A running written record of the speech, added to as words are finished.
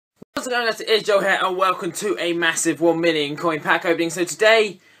What's going on guys, it's Joe here and welcome to a massive 1 million coin pack opening. So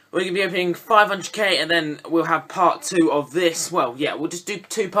today we're going to be opening 500k and then we'll have part 2 of this. Well, yeah, we'll just do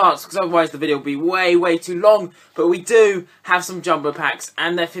 2 parts because otherwise the video will be way too long. But we do have some jumbo packs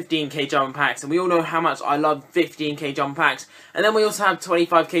and they're 15k jumbo packs, and we all know how much I love 15k jumbo packs. And then we also have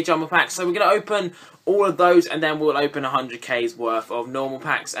 25k jumbo packs, so we're going to open all of those and then we'll open 100k's worth of normal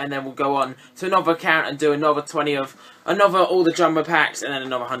packs, and then we'll go on to another account and do another 20 of all the jumbo packs, and then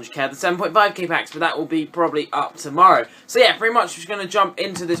another 100k of the 7.5k packs, but that will be probably up tomorrow. So yeah, pretty much we're just going to jump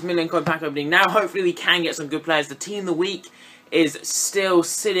into this million coin pack opening now. Hopefully we can get some good players. The team of the week is still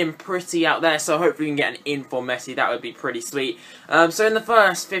sitting pretty out there, so hopefully we can get an in for Messi. That would be pretty sweet. So in the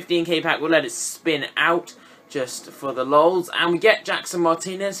first 15k pack, we'll let it spin out just for the lols, and we get Jackson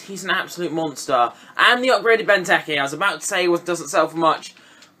Martinez. He's an absolute monster. And the upgraded Benteke. I was about to say it doesn't sell for much,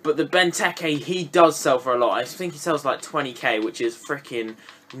 but the Benteke, he does sell for a lot. I think he sells like 20k, which is freaking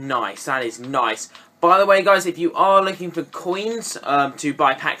nice. That is nice. By the way, guys, if you are looking for coins to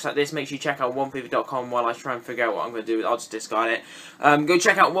buy packs like this, make sure you check out woodd.com while I try and figure out what I'm going to do. I'll just discard it. Go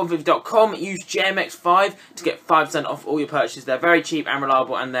check out woodd.com. Use JMX5 to get 5% off all your purchases. They're very cheap and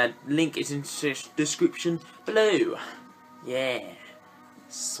reliable, and their link is in the description below. Yeah.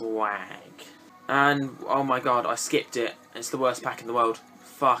 Swag. And, oh my god, I skipped it. It's the worst pack in the world.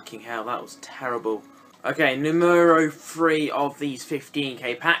 Fucking hell, that was terrible. Okay, numero 3 of these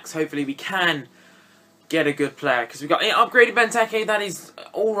 15k packs. Hopefully we can get a good player, because we've got upgraded Benteke. That is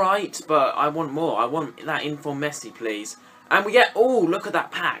alright, but I want more. I want that in for Messi, please. And we get, oh, look at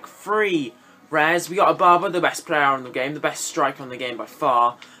that pack. 3 rares. We got a Barber, the best player on the game, the best striker on the game by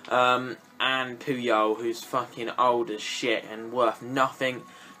far. And Puyol, who's fucking old as shit and worth nothing.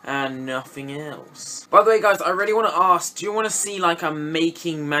 And nothing else. By the way, guys, I really want to ask, do you want to see like a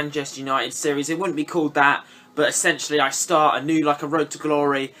Making Manchester United series? It wouldn't be called that, but essentially I start a new, like a Road to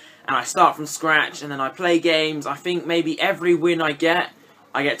Glory, and I start from scratch, and then I play games. I think maybe every win I get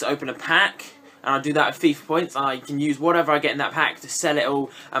to open a pack, and I do that with FIFA points, and I can use whatever I get in that pack to sell it all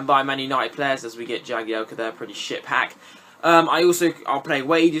and buy Man United players, as we get Jagielka there, pretty shit pack. I'll play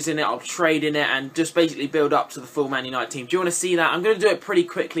wages in it, I'll trade in it, and just basically build up to the full Man United team. Do you want to see that? I'm going to do it pretty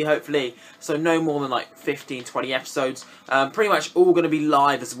quickly, hopefully, so no more than like 15-20 episodes. Pretty much all going to be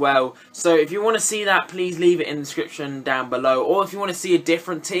live as well. So if you want to see that, please leave it in the description down below. Or if you want to see a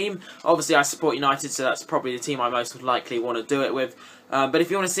different team, obviously I support United, so that's probably the team I most likely want to do it with. But if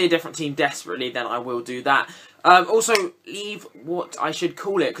you want to see a different team desperately, then I will do that. Also, leave what I should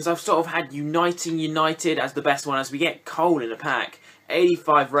call it, because I've sort of had Uniting United as the best one, as we get Cole in a pack.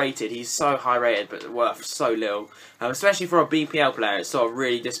 85 rated, he's so high rated, but worth so little. Especially for a BPL player, it's sort of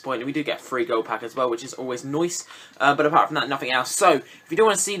really disappointing. We do get a free gold pack as well, which is always nice. But apart from that, nothing else. So, if you do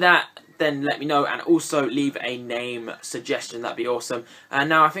want to see that, then let me know, and also leave a name suggestion. That'd be awesome. And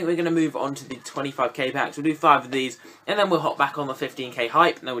now I think we're going to move on to the 25k packs. We'll do 5 of these, and then we'll hop back on the 15k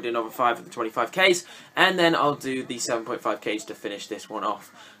hype, and then we'll do another 5 of the 25ks, and then I'll do the 7.5ks to finish this one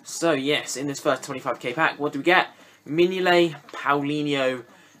off. So yes, in this first 25k pack, what do we get? Mignolet, Paulinho,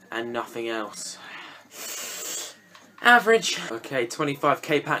 and nothing else. Average. Okay,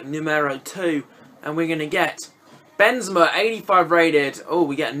 25k pack numero 2, and we're going to get Benzema, 85 rated. Oh,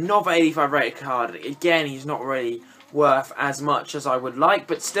 we get another 85 rated card. Again, he's not really worth as much as I would like,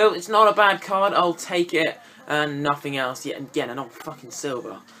 but still, it's not a bad card. I'll take it. And nothing else. Yet again, another fucking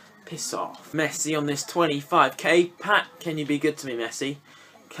silver. Piss off. Messi on this 25k pack. Can you be good to me, Messi?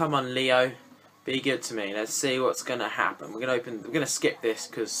 Come on, Leo. Be good to me. Let's see what's gonna happen. We're gonna skip this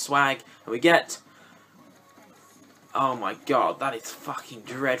because swag. And we get, oh my god, that is fucking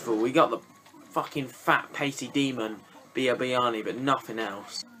dreadful. We got the fucking fat pacey demon Biabiani, but nothing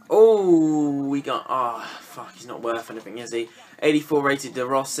else. Oh, we got, oh fuck, he's not worth anything, is he? 84 rated De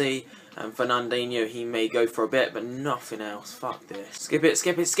Rossi, and Fernandinho, he may go for a bit, but nothing else. Fuck this. Skip it,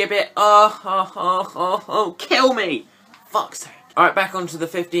 skip it, skip it. Oh, kill me. Fuck's sake. Alright, back onto the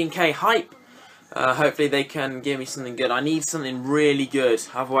 15k hype. Hopefully they can give me something good. I need something really good,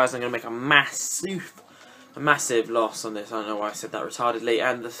 otherwise I'm going to make a massive loss on this. I don't know why I said that retardedly.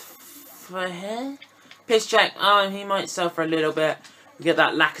 And the piss check. Oh, he might sell for a little bit. We get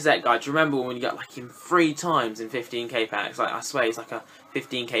that Lacazette guy. Do you remember when you got like him 3 times in 15k packs? Like, I swear he's like a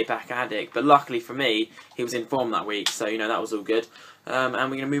 15k pack addict. But luckily for me, he was in form that week, so you know that was all good. And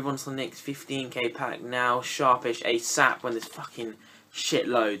we're gonna move on to the next 15k pack now. Sharpish ASAP when this fucking shit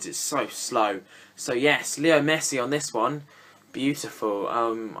loads. It's so slow. So yes, Leo Messi on this one. Beautiful.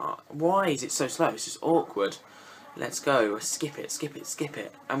 Why is it so slow? It's just awkward. Let's go. Skip it, skip it, skip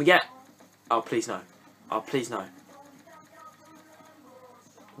it. And we get, oh please no. Oh please no.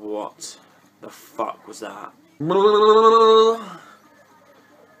 What the fuck was that?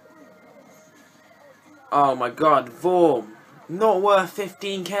 Oh my god, Vorm. Not worth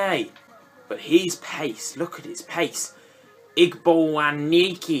 15k. But he's pace. Look at his pace.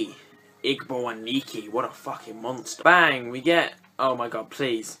 Igboaniki. Igboaniki. What a fucking monster. Bang, we get... Oh my god,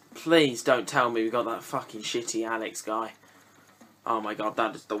 please. Please don't tell me we got that fucking shitty Alex guy. Oh my god,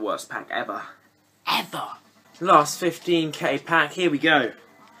 that is the worst pack ever. Ever. Last 15k pack. Here we go.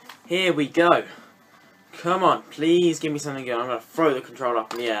 Here we go. Come on, please give me something good. I'm going to throw the controller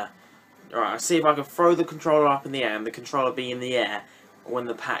up in the air. Alright, I'll see if I can throw the controller up in the air and the controller be in the air when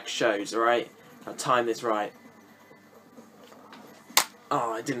the pack shows, alright? I'll time this right.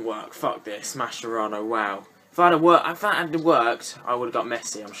 Oh, it didn't work. Fuck this. Mascherano, wow. If that had worked, I would have got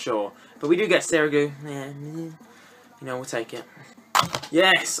Messi, I'm sure. But we do get Sirigu. Yeah, you know, we'll take it.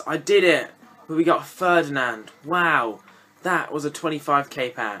 Yes, I did it. But we got Ferdinand. Wow. That was a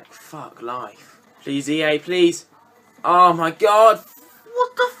 25k pack. Fuck life. Please, EA, please. Oh my god.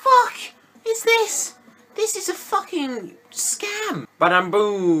 What the fuck is this? This is a fucking scam.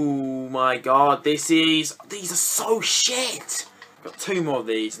 Badamboo. My god, these are so shit. Got 2 more of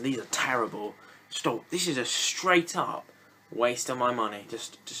these, and these are terrible. Stop. This is a straight up waste of my money.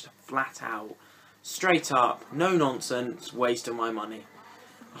 Just a flat out, straight up, no nonsense waste of my money.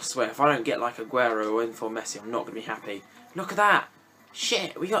 I swear, if I don't get like Aguero or Info Messi, I'm not gonna be happy. Look at that.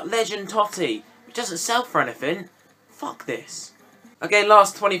 Shit, we got Legend Totti. It doesn't sell for anything. Fuck this. Okay,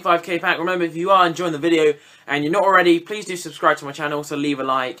 last 25k pack. Remember, if you are enjoying the video and you're not already, please do subscribe to my channel. Also, leave a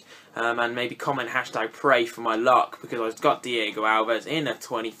like and maybe comment hashtag pray for my luck, because I've got Diego Alves in a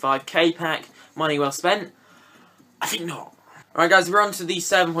 25k pack. Money well spent? I think not. Alright guys, we're on to these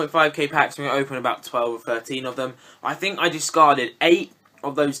 7.5k packs. We're going to open about 12 or 13 of them. I think I discarded 8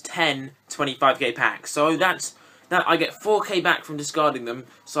 of those 10 25k packs. So that I get 4k back from discarding them.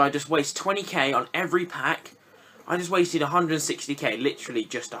 So I just waste 20k on every pack. I just wasted 160k, literally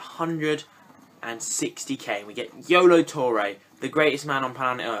just 160k. We get Yolo Torre, the greatest man on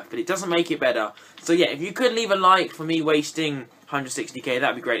planet Earth, but it doesn't make it better. So yeah, if you could leave a like for me wasting 160k,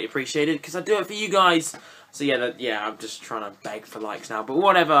 that'd be greatly appreciated, because I do it for you guys. So yeah, I'm just trying to beg for likes now, but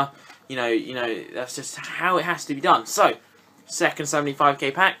whatever. You know, that's just how it has to be done. So, second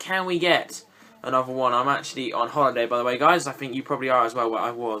 75k pack, can we get another one? I'm actually on holiday, by the way, guys. I think you probably are as well, where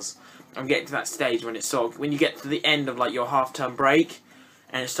I was. I'm getting to that stage when it's sort of, when you get to the end of like your half-term break,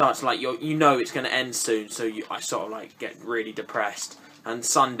 and it starts like you know it's going to end soon, so I sort of like get really depressed. And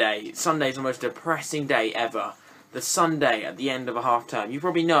Sunday's the most depressing day ever. The Sunday at the end of a half-term, you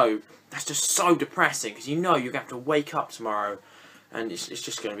probably know that's just so depressing, because you know you're going to have to wake up tomorrow, and it's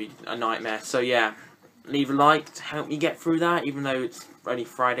just going to be a nightmare. So yeah, leave a like to help me get through that, even though it's only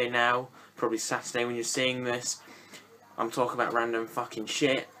Friday now, probably Saturday when you're seeing this. I'm talking about random fucking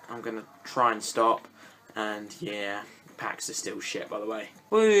shit. I'm going to try and stop. And yeah, packs are still shit, by the way.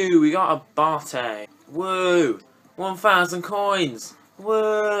 Woo, we got a Barte. Woo, 1,000 coins.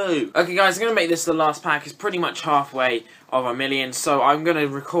 Woo. Okay guys, I'm going to make this the last pack. It's pretty much halfway of a million. So I'm going to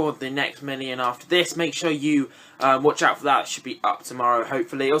record the next million after this. Make sure you watch out for that. It should be up tomorrow,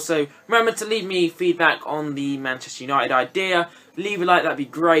 hopefully. Also, remember to leave me feedback on the Manchester United idea. Leave a like, that'd be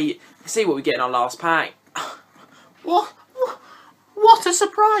great. See what we get in our last pack. What a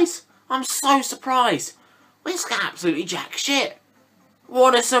surprise! I'm so surprised. It's absolutely jack shit.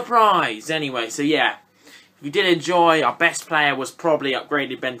 What a surprise! Anyway, so yeah. If you did enjoy, our best player was probably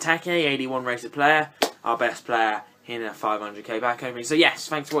upgraded Benteke, 81 rated player. Our best player in a 500k back opening. So yes,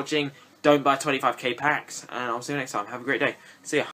 thanks for watching. Don't buy 25k packs. And I'll see you next time. Have a great day. See ya.